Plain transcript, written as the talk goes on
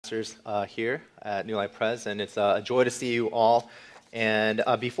pastors here at New Life Pres, and it's a joy to see you all. And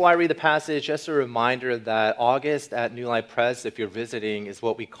before I read the passage, just a reminder that August at New Life Pres, if you're visiting, is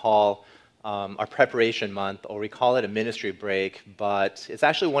what we call our preparation month, or we call it a ministry break. But it's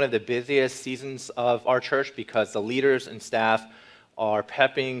actually one of the busiest seasons of our church because the leaders and staff are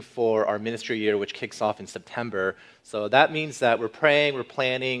prepping for our ministry year, which kicks off in September. So that means that we're praying, we're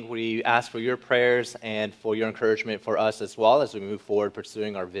planning, we ask for your prayers and for your encouragement for us as well as we move forward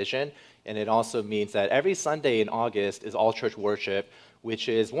pursuing our vision. And it also means that every Sunday in August is all church worship, which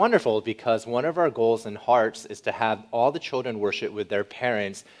is wonderful because one of our goals and hearts is to have all the children worship with their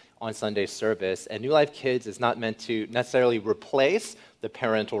parents on Sunday service. And New Life Kids is not meant to necessarily replace the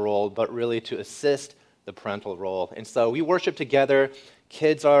parental role, but really to assist the parental role. And so we worship together.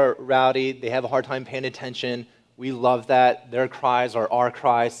 Kids are rowdy. They have a hard time paying attention. We love that. Their cries are our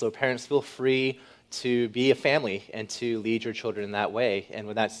cries. So parents, feel free to be a family and to lead your children in that way. And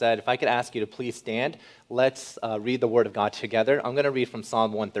with that said, if I could ask you to please stand, let's read the Word of God together. I'm going to read from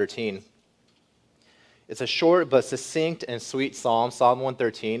Psalm 113. It's a short but succinct and sweet psalm, Psalm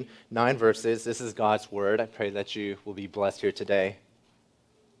 113, 9 verses. This is God's Word. I pray that you will be blessed here today.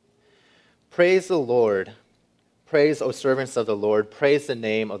 Praise the Lord. Praise, O servants of the Lord. Praise the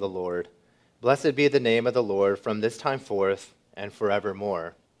name of the Lord. Blessed be the name of the Lord from this time forth and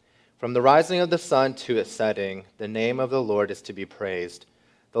forevermore. From the rising of the sun to its setting, the name of the Lord is to be praised.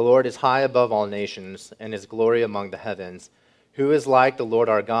 The Lord is high above all nations, and his glory among the heavens. Who is like the Lord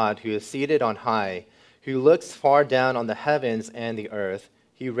our God, who is seated on high, who looks far down on the heavens and the earth?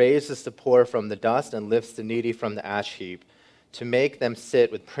 He raises the poor from the dust and lifts the needy from the ash heap, to make them sit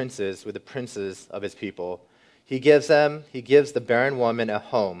with the princes of his people. He gives the barren woman a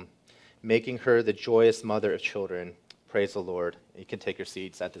home, making her the joyous mother of children. Praise the Lord. You can take your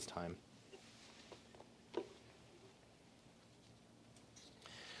seats at this time.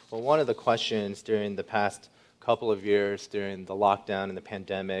 Well, one of the questions during the past couple of years, during the lockdown and the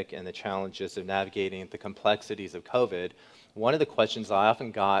pandemic and the challenges of navigating the complexities of COVID, one of the questions I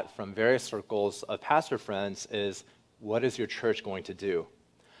often got from various circles of pastor friends is, what is your church going to do?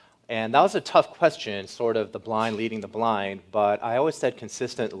 And that was a tough question, sort of the blind leading the blind, but I always said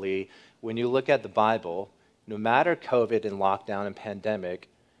consistently, when you look at the Bible, no matter COVID and lockdown and pandemic,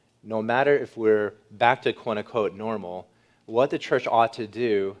 no matter if we're back to quote-unquote normal, what the church ought to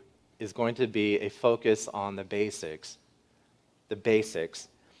do is going to be a focus on the basics. The basics.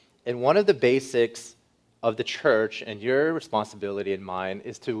 And one of the basics of the church, and your responsibility and mine,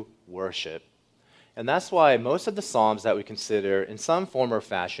 is to worship. And that's why most of the Psalms that we consider in some form or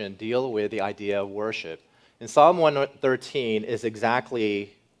fashion deal with the idea of worship. And Psalm 113 is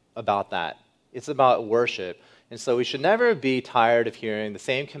exactly about that. It's about worship. And so we should never be tired of hearing the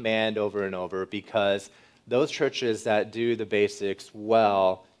same command over and over, because those churches that do the basics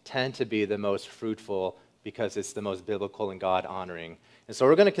well tend to be the most fruitful because it's the most biblical and God-honoring. And so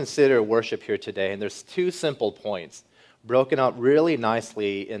we're going to consider worship here today, and there's two simple points broken up really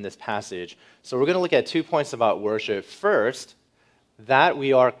nicely in this passage. So we're going to look at 2 points about worship. First, that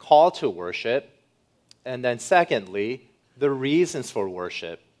we are called to worship, and then secondly, the reasons for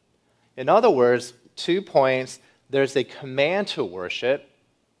worship. In other words, 2 points, there's a command to worship,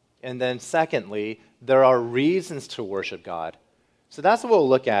 and then secondly, there are reasons to worship God. So that's what we'll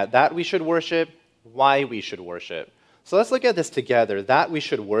look at, that we should worship, why we should worship. So let's look at this together, that we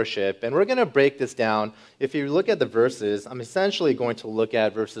should worship, and we're going to break this down. If you look at the verses, I'm essentially going to look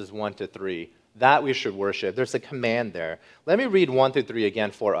at verses 1 to 3, that we should worship. There's a command there. Let me read 1 through 3 again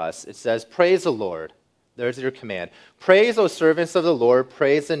for us. It says, praise the Lord. There's your command. Praise, O servants of the Lord,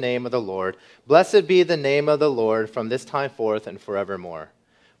 praise the name of the Lord. Blessed be the name of the Lord from this time forth and forevermore.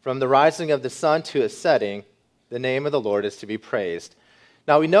 From the rising of the sun to its setting, the name of the Lord is to be praised.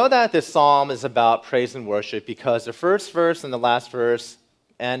 Now, we know that this psalm is about praise and worship because the first verse and the last verse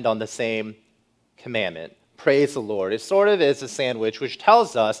end on the same commandment, praise the Lord. It sort of is a sandwich, which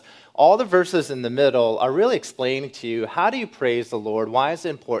tells us all the verses in the middle are really explaining to you, how do you praise the Lord? Why is it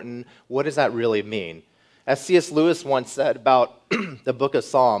important? What does that really mean? As C.S. Lewis once said about the book of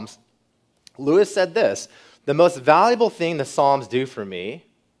Psalms, Lewis said this, the most valuable thing the Psalms do for me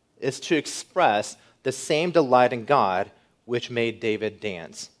is to express the same delight in God which made David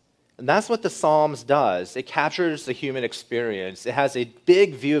dance. And that's what the Psalms does. It captures the human experience. It has a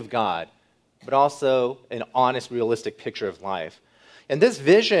big view of God, but also an honest, realistic picture of life. And this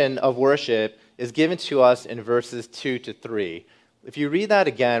vision of worship is given to us in verses 2 to 3. If you read that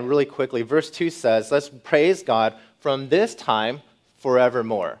again really quickly, verse 2 says, let's praise God from this time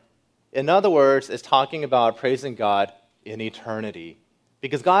forevermore. In other words, it's talking about praising God in eternity.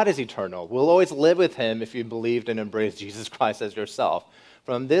 Because God is eternal. We'll always live with him if you believed and embraced Jesus Christ as yourself.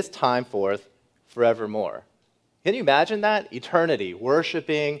 from this time forth forevermore. Can you imagine that? Eternity,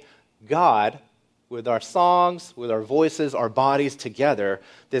 worshiping God with our songs, with our voices, our bodies together,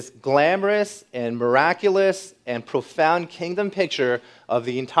 this glamorous and miraculous and profound kingdom picture of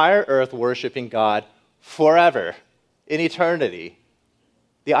the entire earth worshiping God forever, in eternity.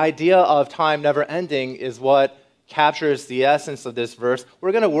 The idea of time never ending is what captures the essence of this verse.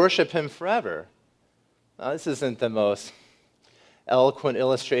 We're going to worship him forever. Now, this isn't the most eloquent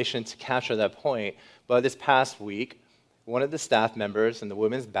illustration to capture that point, but this past week, one of the staff members in the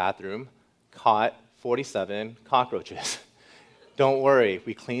women's bathroom caught 47 cockroaches. Don't worry,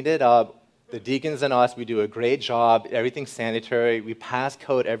 we cleaned it up. The deacons and us, we do a great job. Everything's sanitary. We pass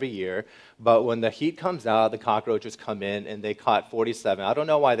code every year. But when the heat comes out, the cockroaches come in, and they caught 47. I don't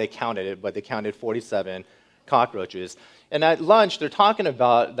know why they counted it, but they counted 47 cockroaches. And at lunch, they're talking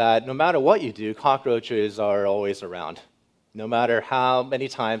about that no matter what you do, cockroaches are always around. No matter how many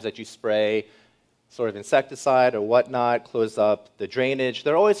times that you spray sort of insecticide or whatnot, close up the drainage,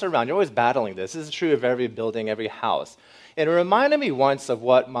 they're always around. You're always battling this. This is true of every building, every house. And it reminded me once of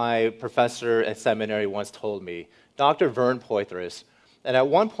what my professor at seminary once told me, Dr. Vern Poythress. And at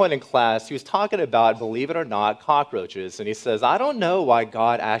one point in class, he was talking about, believe it or not, cockroaches. And he says, I don't know why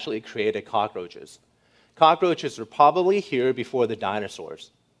God actually created cockroaches. Cockroaches were probably here before the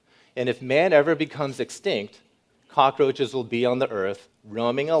dinosaurs. And if man ever becomes extinct, cockroaches will be on the earth,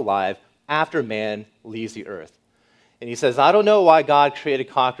 roaming alive after man leaves the earth. And he says, I don't know why God created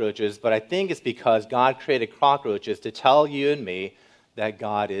cockroaches, but I think it's because God created cockroaches to tell you and me that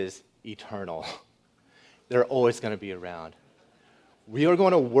God is eternal. They're always going to be around. We are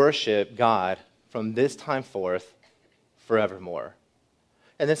going to worship God from this time forth forevermore.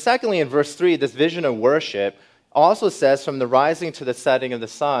 And then secondly, in verse 3, this vision of worship also says from the rising to the setting of the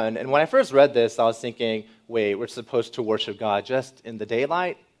sun. And when I first read this, I was thinking, wait, we're supposed to worship God just in the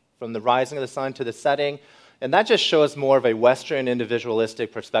daylight, from the rising of the sun to the setting? And that just shows more of a Western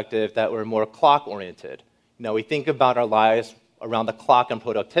individualistic perspective that we're more clock-oriented. You know, we think about our lives around the clock and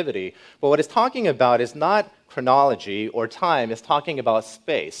productivity, but what it's talking about is not chronology or time, it's talking about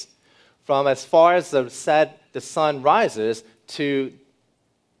space. From as far as the sun rises to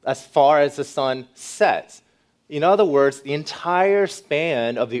as far as the sun sets. In other words, the entire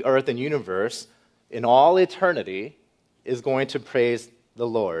span of the earth and universe in all eternity is going to praise the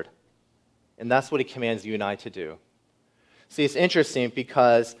Lord. And that's what he commands you and I to do. See, it's interesting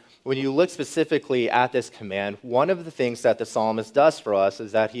because when you look specifically at this command, one of the things that the psalmist does for us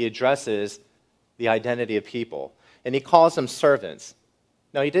is that he addresses the identity of people. And he calls them servants.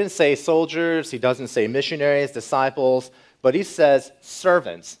 Now, he didn't say soldiers, he doesn't say missionaries, disciples, but he says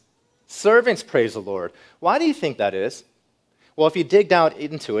servants. Servants praise the Lord. Why do you think that is? Well, if you dig down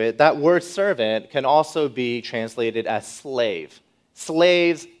into it, that word servant can also be translated as slave.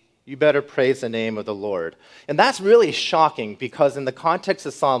 Slaves, you better praise the name of the Lord. And that's really shocking because in the context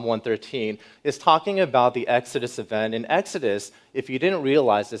of Psalm 113, it's talking about the Exodus event. And Exodus, if you didn't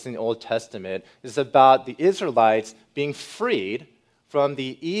realize this in the Old Testament, is about the Israelites being freed from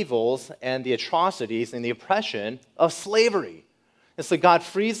the evils and the atrocities and the oppression of slavery. And so God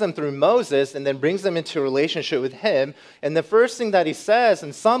frees them through Moses and then brings them into a relationship with him. And the first thing that he says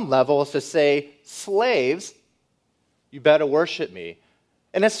in some level is to say, slaves, you better worship me.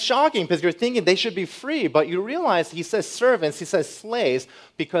 And it's shocking because you're thinking they should be free, but you realize he says servants, he says slaves,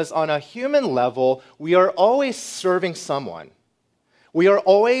 because on a human level, we are always serving someone. We are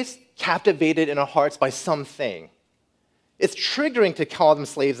always captivated in our hearts by something. It's triggering to call them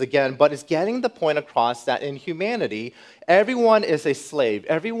slaves again, but it's getting the point across that in humanity, everyone is a slave.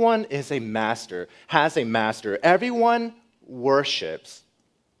 Everyone is a master, has a master. Everyone worships.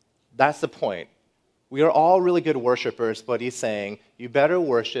 That's the point. We are all really good worshipers, but he's saying, you better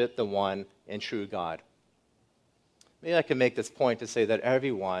worship the one and true God. Maybe I can make this point to say that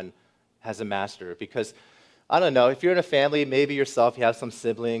everyone has a master, because I don't know, if you're in a family, maybe yourself, you have some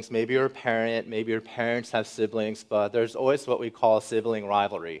siblings, maybe you're a parent, maybe your parents have siblings, but there's always what we call sibling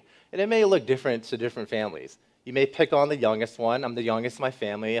rivalry. And it may look different to different families. You may pick on the youngest one. I'm the youngest in my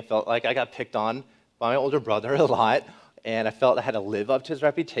family. I felt like I got picked on by my older brother a lot, and I felt I had to live up to his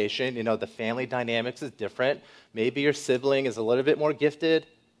reputation. You know, the family dynamics is different. Maybe your sibling is a little bit more gifted,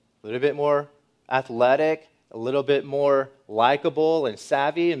 a little bit more athletic, a little bit more likable and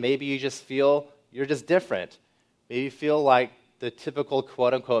savvy, and maybe you just feel you're just different. Maybe you feel like the typical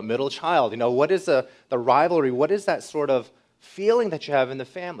quote-unquote middle child. You know, what is the rivalry? What is that sort of feeling that you have in the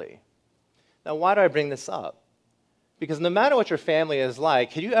family? Now, why do I bring this up? Because no matter what your family is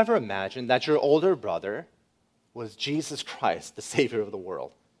like, can you ever imagine that your older brother was Jesus Christ, the Savior of the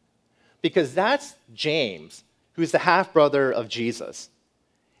world? Because that's James, who's the half-brother of Jesus.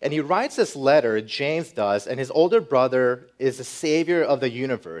 And he writes this letter, James does, and his older brother is the savior of the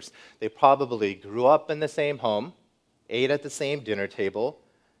universe. They probably grew up in the same home, ate at the same dinner table,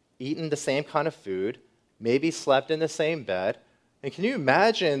 eaten the same kind of food, maybe slept in the same bed. And can you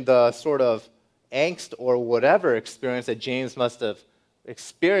imagine the sort of angst or whatever experience that James must have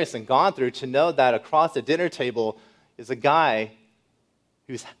experienced and gone through to know that across the dinner table is a guy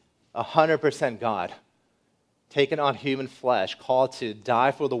who's 100% God, taken on human flesh, called to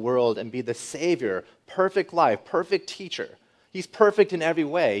die for the world and be the Savior, perfect life, perfect teacher. He's perfect in every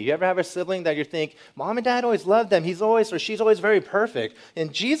way. You ever have a sibling that you think, mom and dad always loved them, he's always or she's always very perfect?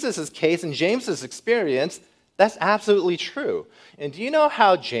 In Jesus' case, in James's experience, that's absolutely true. And do you know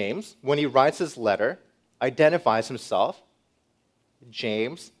how James, when he writes his letter, identifies himself?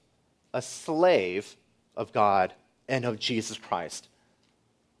 James, a slave of God and of Jesus Christ.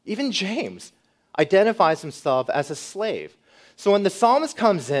 Even James identifies himself as a slave. So when the psalmist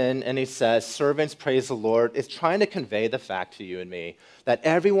comes in and he says, servants praise the Lord, it's trying to convey the fact to you and me that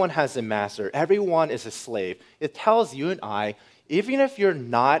everyone has a master, everyone is a slave. It tells you and I, even if you're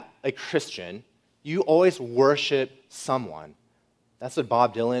not a Christian, you always worship someone. That's what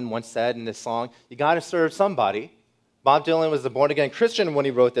Bob Dylan once said in this song. You got to serve somebody. Bob Dylan was a born-again Christian when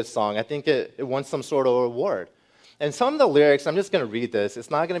he wrote this song. I think it won some sort of award. And some of the lyrics, I'm just going to read this.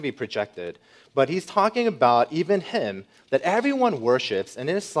 It's not going to be projected. But he's talking about, even him, that everyone worships. And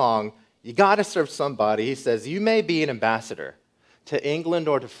in his song, you got to serve somebody. He says, you may be an ambassador to England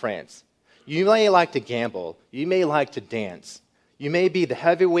or to France. You may like to gamble. You may like to dance. You may be the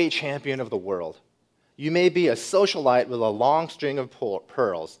heavyweight champion of the world. You may be a socialite with a long string of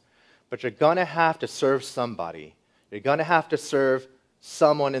pearls. But you're going to have to serve somebody. You're going to have to serve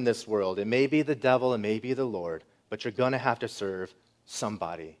someone in this world. It may be the devil, it may be the Lord, but you're going to have to serve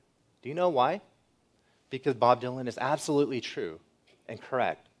somebody. Do you know why? Because Bob Dylan is absolutely true and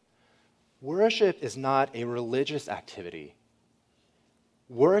correct. Worship is not a religious activity.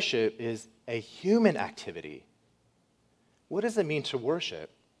 Worship is a human activity. What does it mean to worship?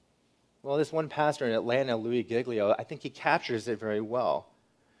 Well, this one pastor in Atlanta, Louis Giglio, I think he captures it very well.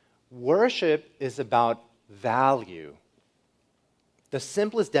 Worship is about value. The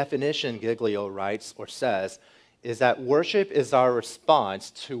simplest definition, Giglio writes or says, is that worship is our response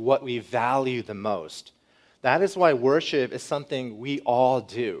to what we value the most. That is why worship is something we all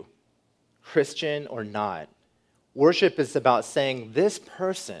do, Christian or not. Worship is about saying this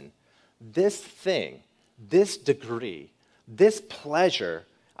person, this thing, this degree, this pleasure,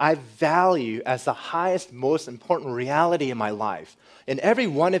 I value as the highest, most important reality in my life. And every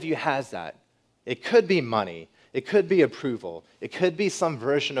one of you has that. It could be money. It could be approval. It could be some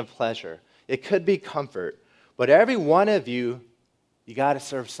version of pleasure. It could be comfort. But every one of you, you got to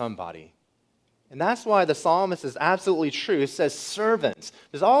serve somebody. And that's why the psalmist is absolutely true. It says servants,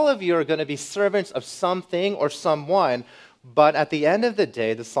 because all of you are going to be servants of something or someone. But at the end of the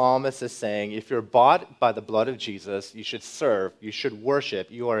day, the psalmist is saying, if you're bought by the blood of Jesus, you should serve, you should worship.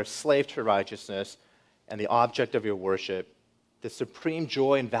 You are a slave to righteousness, and the object of your worship, the supreme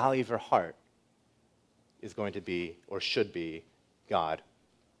joy and value of your heart, is going to be or should be God.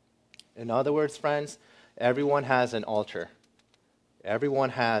 In other words, friends, everyone has an altar. Everyone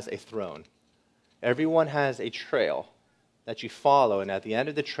has a throne. Everyone has a trail that you follow, and at the end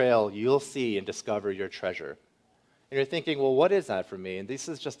of the trail, you'll see and discover your treasure. And you're thinking, well, what is that for me? And this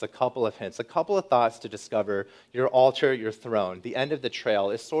is just a couple of hints, a couple of thoughts to discover your altar, your throne. The end of the trail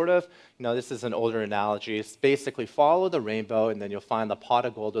is sort of, this is an older analogy. It's basically follow the rainbow, and then you'll find the pot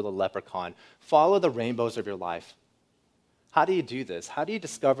of gold or the leprechaun. Follow the rainbows of your life. How do you do this? How do you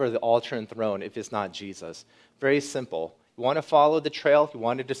discover the altar and throne if it's not Jesus? Very simple. You want to follow the trail. You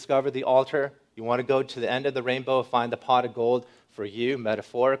want to discover the altar. You want to go to the end of the rainbow, find the pot of gold for you,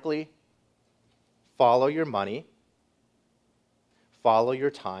 metaphorically. Follow your money. Follow your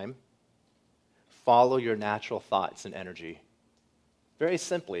time. Follow your natural thoughts and energy. Very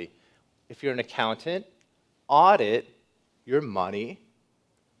simply, if you're an accountant, audit your money,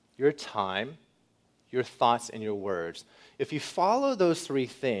 your time, your thoughts, and your words. If you follow those three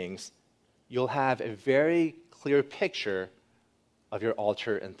things, you'll have a very clear picture of your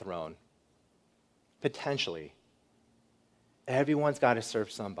altar and throne. Potentially. Everyone's got to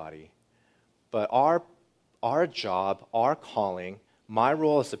serve somebody. But our job, our calling, my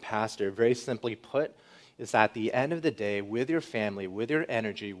role as a pastor, very simply put, is at the end of the day, with your family, with your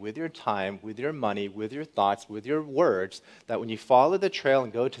energy, with your time, with your money, with your thoughts, with your words, that when you follow the trail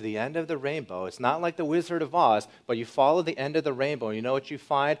and go to the end of the rainbow, it's not like the Wizard of Oz, but you follow the end of the rainbow, and you know what you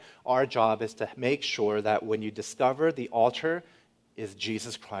find? Our job is to make sure that when you discover the altar is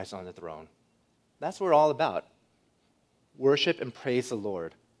Jesus Christ on the throne. That's what we're all about. Worship and praise the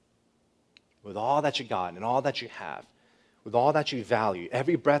Lord. with all that you got and all that you have, with all that you value,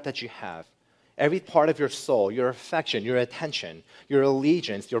 every breath that you have, every part of your soul, your affection, your attention, your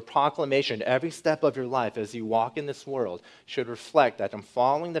allegiance, your proclamation, every step of your life as you walk in this world should reflect that I'm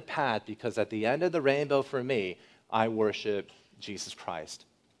following the path because at the end of the rainbow for me, I worship Jesus Christ.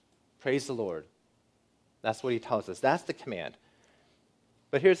 Praise the Lord. That's what he tells us. That's the command.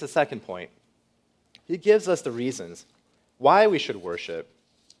 But here's the second point. He gives us the reasons why we should worship.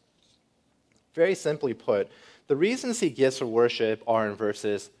 Very simply put, the reasons he gives for worship are in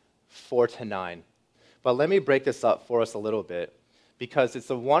verses 4 to 9. But let me break this up for us a little bit because it's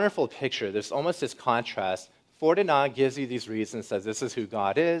a wonderful picture. There's almost this contrast. 4 to 9 gives you these reasons, says this is who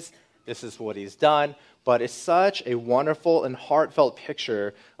God is, this is what he's done, but it's such a wonderful and heartfelt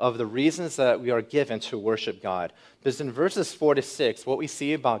picture of the reasons that we are given to worship God. Because in verses 4 to 6, what we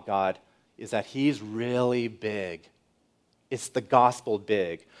see about God is that he's really big. It's the gospel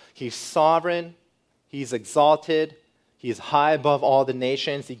big. He's sovereign, he's exalted, he's high above all the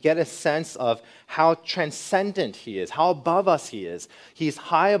nations. You get a sense of how transcendent he is, how above us he is. He's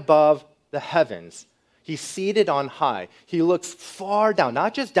high above the heavens. He's seated on high. He looks far down,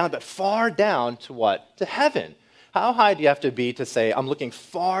 not just down, but far down to what? To heaven. How high do you have to be to say, I'm looking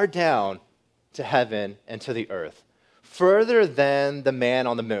far down to heaven and to the earth? Further than the man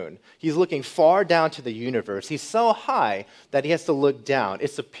on the moon. He's looking far down to the universe. He's so high that he has to look down.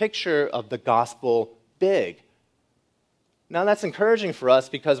 It's a picture of the gospel big. Now that's encouraging for us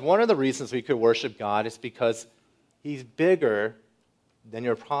because one of the reasons we could worship God is because he's bigger than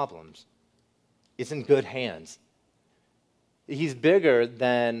your problems. It's in good hands. He's bigger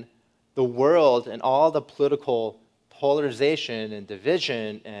than the world and all the political polarization and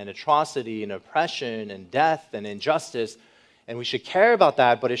division and atrocity and oppression and death and injustice. And we should care about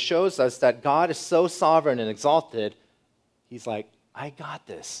that, but it shows us that God is so sovereign and exalted. He's like, I got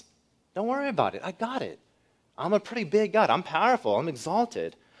this. Don't worry about it. I got it. I'm a pretty big God. I'm powerful. I'm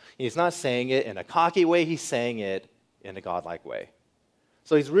exalted. He's not saying it in a cocky way. He's saying it in a godlike way.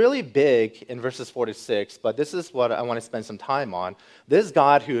 So he's really big in verses 4 to 6, but this is what I want to spend some time on. This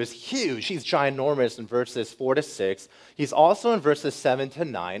God who is huge, he's ginormous in verses 4 to 6. He's also in verses 7 to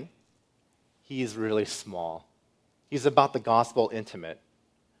 9. He's really small. He's about the gospel intimate.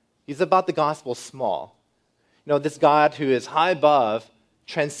 He's about the gospel small. You know, this God who is high above,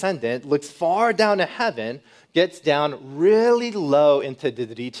 transcendent, looks far down to heaven, gets down really low into the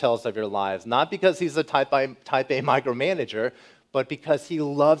details of your lives, not because he's a type A micromanager, but because he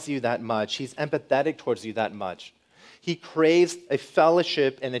loves you that much. He's empathetic towards you that much. He craves a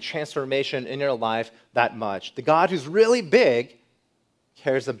fellowship and a transformation in your life that much. The God who's really big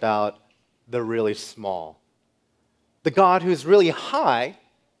cares about the really small. The God who's really high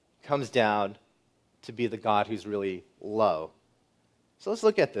comes down to be the God who's really low. So let's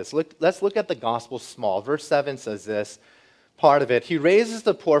look at this. Let's look at the gospel small. Verse 7 says this, part of it, he raises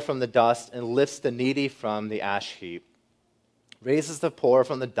the poor from the dust and lifts the needy from the ash heap. Raises the poor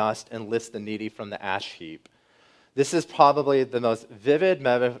from the dust and lifts the needy from the ash heap. This is probably the most vivid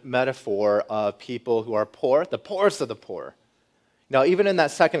metaphor of people who are poor, the poorest of the poor. Now, even in that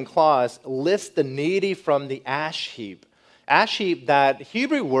second clause, lifts the needy from the ash heap. Ash heap, that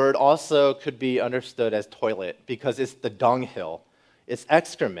Hebrew word also could be understood as toilet because it's the dunghill. It's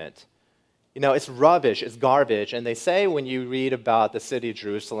excrement. You know, it's rubbish, it's garbage. And they say when you read about the city of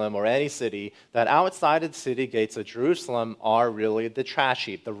Jerusalem or any city, that outside of the city gates of Jerusalem are really the trash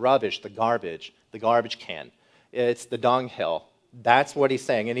heap, the rubbish, the garbage can. It's the dunghill. That's what he's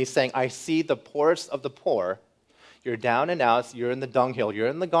saying. And he's saying, I see the poorest of the poor. You're down and out, you're in the dunghill, you're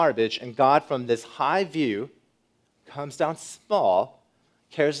in the garbage, and God from this high view comes down small,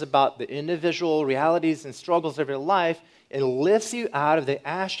 cares about the individual realities and struggles of your life, and lifts you out of the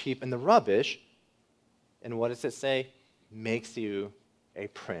ash heap and the rubbish. And what does it say? Makes you a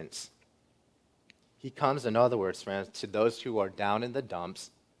prince. He comes, in other words, friends, to those who are down in the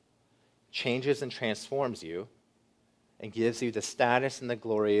dumps, changes and transforms you, and gives you the status and the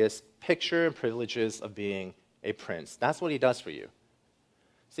glorious picture and privileges of being a prince. That's what he does for you.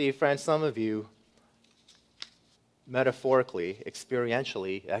 See, friends, some of you, metaphorically,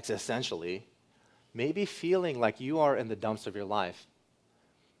 experientially, existentially, maybe feeling like you are in the dumps of your life.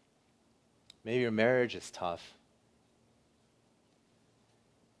 Maybe your marriage is tough.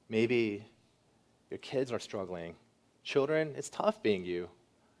 Maybe your kids are struggling. Children, it's tough being you.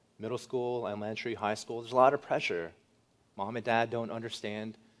 Middle school, elementary, high school, there's a lot of pressure. Mom and dad don't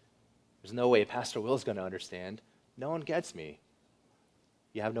understand. There's no way Pastor Will's going to understand. No one gets me.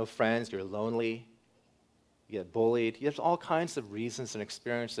 You have no friends, you're lonely, you get bullied. There's all kinds of reasons and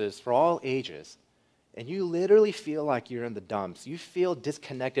experiences for all ages. and you literally feel like you're in the dumps. You feel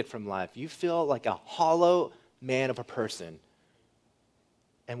disconnected from life. You feel like a hollow man of a person.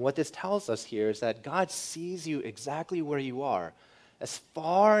 And what this tells us here is that God sees you exactly where you are, as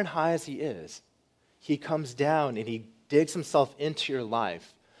far and high as he is. He comes down and he digs himself into your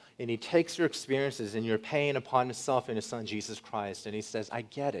life, and he takes your experiences and your pain upon himself in his son, Jesus Christ, and he says, I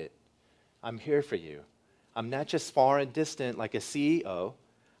get it. I'm here for you. I'm not just far and distant like a CEO.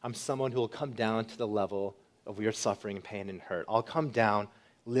 I'm someone who will come down to the level of your suffering, pain, and hurt. I'll come down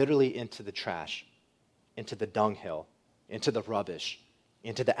literally into the trash, into the dunghill, into the rubbish,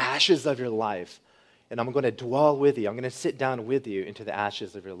 into the ashes of your life. And I'm going to dwell with you. I'm going to sit down with you into the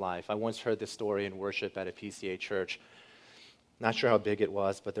ashes of your life. I once heard this story in worship at a PCA church. Not sure how big it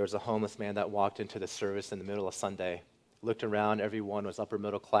was, but there was a homeless man that walked into the service in the middle of Sunday. Looked around, everyone was upper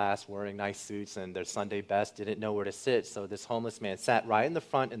middle class, wearing nice suits and their Sunday best, didn't know where to sit. So this homeless man sat right in the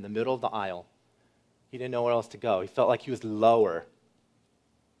front in the middle of the aisle. He didn't know where else to go. He felt like he was lower.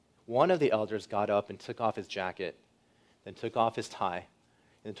 One of the elders got up and took off his jacket, then took off his tie,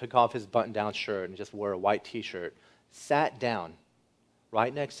 and took off his button-down shirt and just wore a white t-shirt, sat down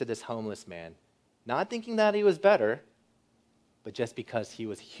right next to this homeless man, not thinking that he was better, but just because he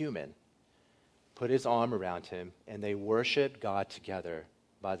was human, put his arm around him, and they worshiped God together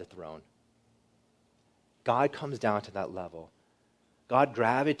by the throne. God comes down to that level. God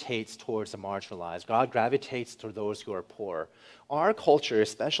gravitates towards the marginalized. God gravitates toward those who are poor. Our culture,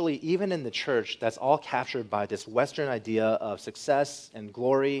 especially even in the church, that's all captured by this Western idea of success and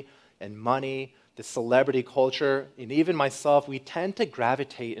glory and money, the celebrity culture, and even myself, we tend to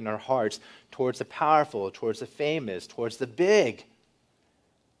gravitate in our hearts towards the powerful, towards the famous, towards the big.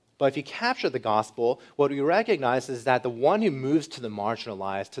 But if you capture the gospel, what we recognize is that the one who moves to the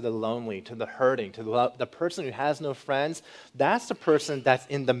marginalized, to the lonely, to the hurting, to the person who has no friends, that's the person that's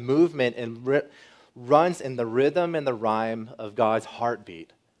in the movement and runs in the rhythm and the rhyme of God's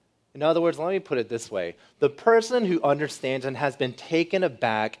heartbeat. In other words, let me put it this way. The person who understands and has been taken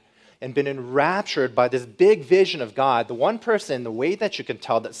aback and been enraptured by this big vision of God, the one person, the way that you can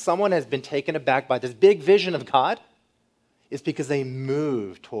tell that someone has been taken aback by this big vision of God, is because they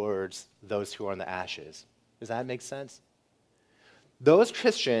move towards those who are in the ashes. Does that make sense? Those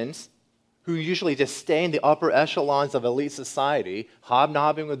Christians who usually just stay in the upper echelons of elite society,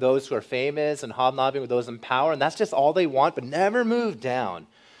 hobnobbing with those who are famous and hobnobbing with those in power, and that's just all they want, but never move down.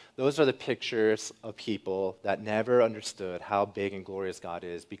 Those are the pictures of people that never understood how big and glorious God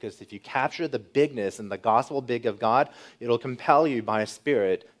is, because if you capture the bigness and the gospel big of God, it'll compel you by a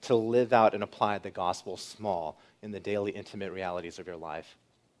spirit to live out and apply the gospel small in the daily intimate realities of your life.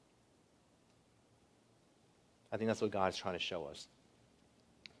 I think that's what God's trying to show us.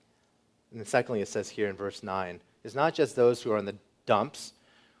 And then secondly, it says here in verse 9, it's not just those who are in the dumps,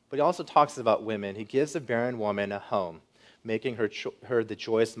 but he also talks about women. He gives a barren woman a home, making her the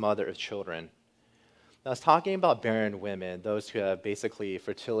joyous mother of children. Now, I was talking about barren women, those who have basically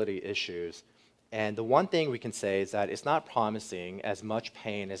fertility issues. And the one thing we can say is that it's not promising as much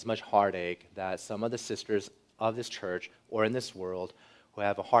pain, as much heartache that some of the sisters of this church or in this world who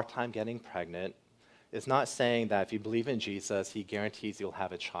have a hard time getting pregnant. It's not saying that if you believe in Jesus, he guarantees you'll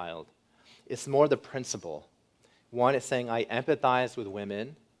have a child. It's more the principle. One is saying, I empathize with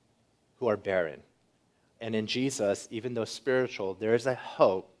women who are barren. And in Jesus, even though spiritual, there is a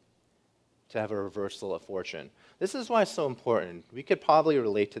hope to have a reversal of fortune. This is why it's so important. We could probably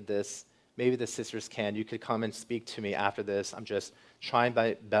relate to this. Maybe the sisters can. You could come and speak to me after this. I'm just trying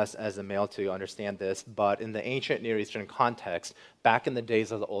my best as a male to understand this. But in the ancient Near Eastern context, back in the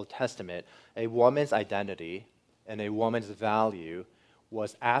days of the Old Testament, a woman's identity and a woman's value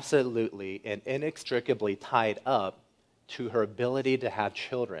was absolutely and inextricably tied up to her ability to have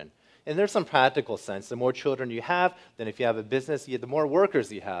children. And there's some practical sense. The more children you have, then if you have a business, the more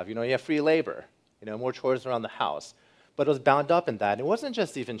workers you have. You have free labor, more chores around the house. But it was bound up in that. It wasn't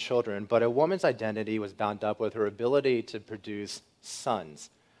just even children, but a woman's identity was bound up with her ability to produce sons.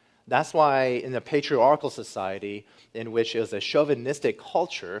 That's why in a patriarchal society in which it was a chauvinistic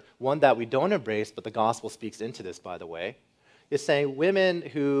culture, one that we don't embrace, but the gospel speaks into this, by the way, is saying women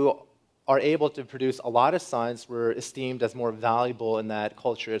who are able to produce a lot of sons were esteemed as more valuable in that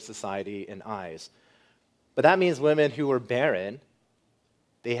culture, society, and eyes. But that means women who were barren,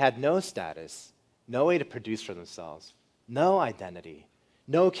 they had no status, no way to produce for themselves, no identity,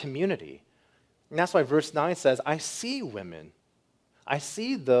 no community. And that's why verse 9 says, I see women. I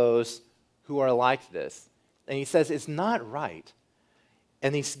see those who are like this. And he says, it's not right.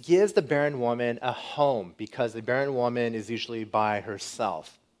 And he gives the barren woman a home because the barren woman is usually by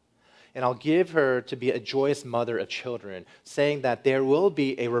herself. and I'll give her to be a joyous mother of children, saying that there will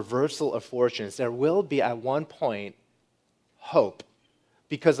be a reversal of fortunes. There will be, at one point, hope.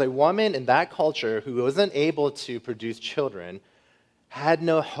 Because a woman in that culture who wasn't able to produce children had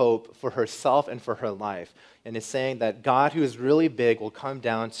no hope for herself and for her life. And is saying that God, who is really big, will come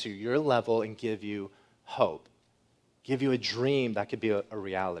down to your level and give you hope, give you a dream that could be a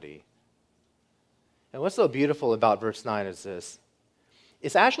reality. And what's so beautiful about verse 9 is this.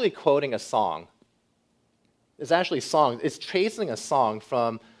 It's actually quoting a song. It's tracing a song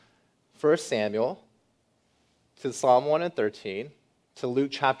from 1 Samuel to Psalm 113 to Luke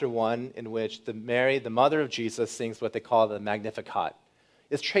chapter 1, in which Mary, the mother of Jesus, sings what they call the Magnificat.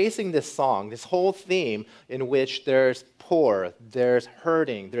 It's tracing this song, this whole theme in which there's poor, there's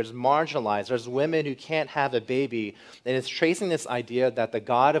hurting, there's marginalized, there's women who can't have a baby. And it's tracing this idea that the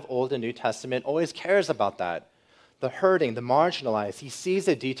God of Old and New Testament always cares about that. The hurting, the marginalized. He sees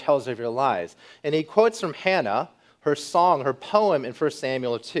the details of your lives. And he quotes from Hannah, her song, her poem in 1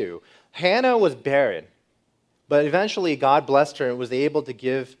 Samuel 2. Hannah was barren, but eventually God blessed her and was able to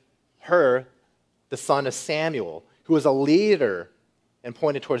give her the son of Samuel, who was a leader and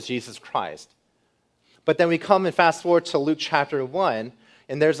pointed towards Jesus Christ. But then we come and fast forward to Luke chapter 1,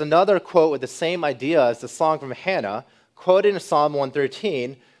 and there's another quote with the same idea as the song from Hannah, quoted in Psalm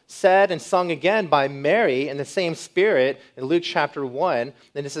 113, said and sung again by Mary in the same spirit in Luke chapter 1.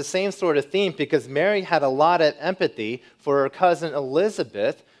 And it's the same sort of theme because Mary had a lot of empathy for her cousin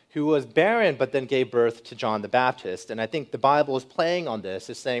Elizabeth, who was barren but then gave birth to John the Baptist. And I think the Bible is playing on this.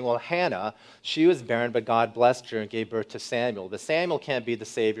 It's saying, well, Hannah, she was barren, but God blessed her and gave birth to Samuel. But Samuel can't be the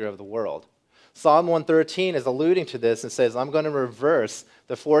savior of the world. Psalm 113 is alluding to this and says, I'm going to reverse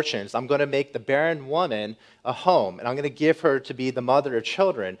the fortunes. I'm going to make the barren woman a home, and I'm going to give her to be the mother of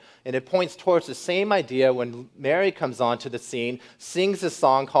children. And it points towards the same idea when Mary comes onto the scene, sings a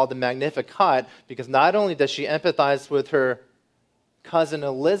song called the Magnificat, because not only does she empathize with her cousin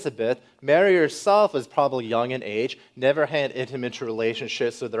Elizabeth, Mary herself was probably young in age, never had intimate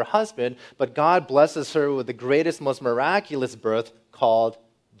relationships with her husband, but God blesses her with the greatest, most miraculous birth called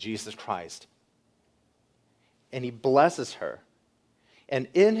Jesus Christ. And he blesses her. And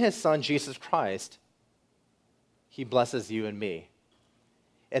in his son, Jesus Christ, he blesses you and me.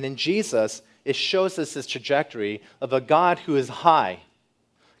 And in Jesus, it shows us this trajectory of a God who is high,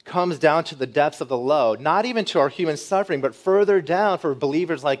 comes down to the depths of the low, not even to our human suffering, but further down for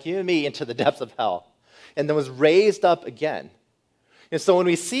believers like you and me into the depths of hell, and then was raised up again. And so when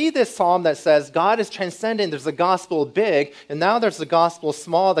we see this psalm that says God is transcendent, there's a gospel big, and now there's the gospel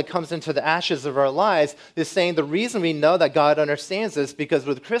small that comes into the ashes of our lives, is saying the reason we know that God understands this because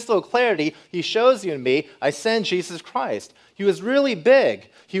with crystal clarity, he shows you and me, I send Jesus Christ. He was really big.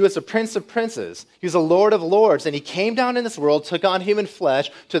 He was a prince of princes. He was a lord of lords, and he came down in this world, took on human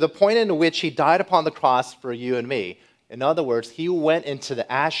flesh to the point in which he died upon the cross for you and me. In other words, he went into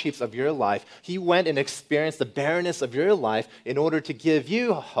the ash heaps of your life. He went and experienced the barrenness of your life in order to give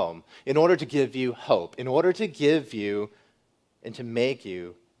you a home, in order to give you hope, in order to give you and to make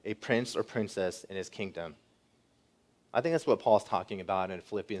you a prince or princess in his kingdom. I think that's what Paul's talking about in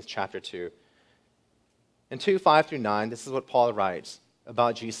Philippians chapter 2. In 2:5-9, this is what Paul writes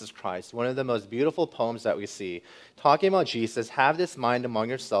about Jesus Christ, one of the most beautiful poems that we see, talking about Jesus, have this mind among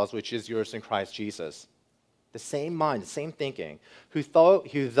yourselves, which is yours in Christ Jesus. The same mind, the same thinking, who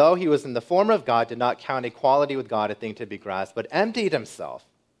though he was in the form of God, did not count equality with God a thing to be grasped, but emptied himself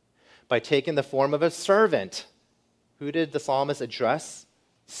by taking the form of a servant. Who did the psalmist address?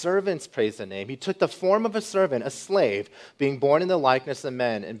 Servants praise the name. He took the form of a servant, a slave, being born in the likeness of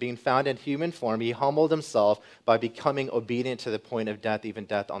men, and being found in human form, he humbled himself by becoming obedient to the point of death, even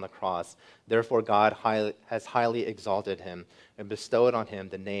death on the cross. Therefore God has highly exalted him and bestowed on him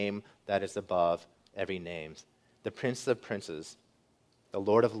the name that is above every name, the Prince of Princes, the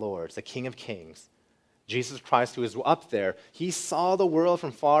Lord of Lords, the King of Kings, Jesus Christ, who is up there. He saw the world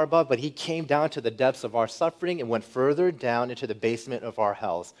from far above, but he came down to the depths of our suffering and went further down into the basement of our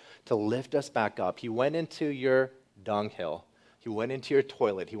hells to lift us back up. He went into your dunghill. He went into your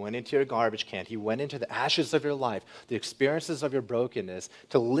toilet. He went into your garbage can. He went into the ashes of your life, the experiences of your brokenness,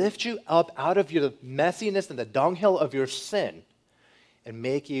 to lift you up out of your messiness and the dunghill of your sin and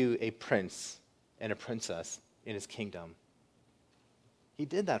make you a prince and a princess in his kingdom. He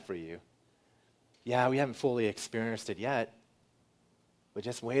did that for you. Yeah, we haven't fully experienced it yet, but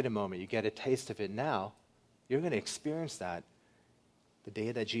just wait a moment. You get a taste of it now. You're going to experience that the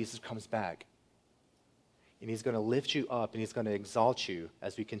day that Jesus comes back. And he's going to lift you up and he's going to exalt you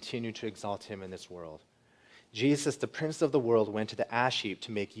as we continue to exalt him in this world. Jesus, the Prince of the world, went to the ash heap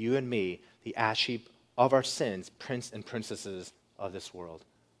to make you and me, the ash heap of our sins, prince and princesses of this world.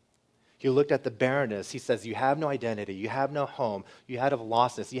 He looked at the barrenness. He says, you have no identity, you have no home, you have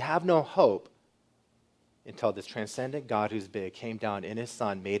lostness, you have no hope. Until this transcendent God who's big came down in his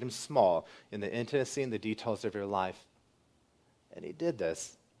Son, made him small in the intimacy and the details of your life. And he did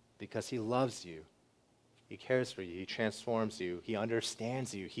this because he loves you. He cares for you. He transforms you. He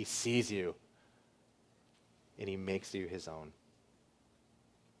understands you. He sees you. And he makes you his own.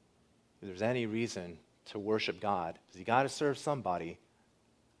 If there's any reason to worship God, because you got to serve somebody,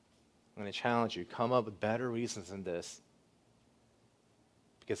 I'm going to challenge you, come up with better reasons than this.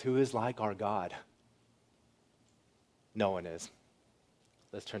 Because who is like our God? No one is.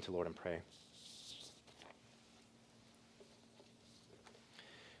 Let's turn to the Lord and pray.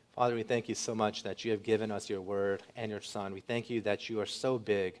 Father, we thank you so much that you have given us your word and your Son. We thank you that you are so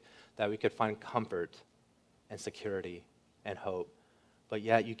big that we could find comfort and security and hope. But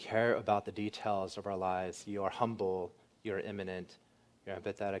yet you care about the details of our lives. You are humble, you are immanent, you're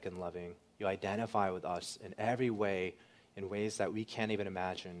empathetic and loving. You identify with us in every way, in ways that we can't even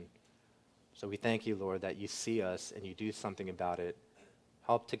imagine. So we thank you, Lord, that you see us and you do something about it.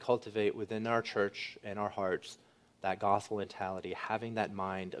 Help to cultivate within our church and our hearts that gospel mentality, having that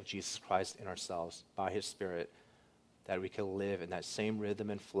mind of Jesus Christ in ourselves by his Spirit, that we can live in that same rhythm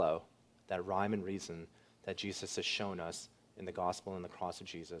and flow, that rhyme and reason that Jesus has shown us in the gospel and the cross of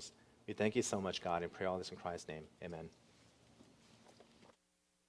Jesus. We thank you so much, God, and pray all this in Christ's name. Amen.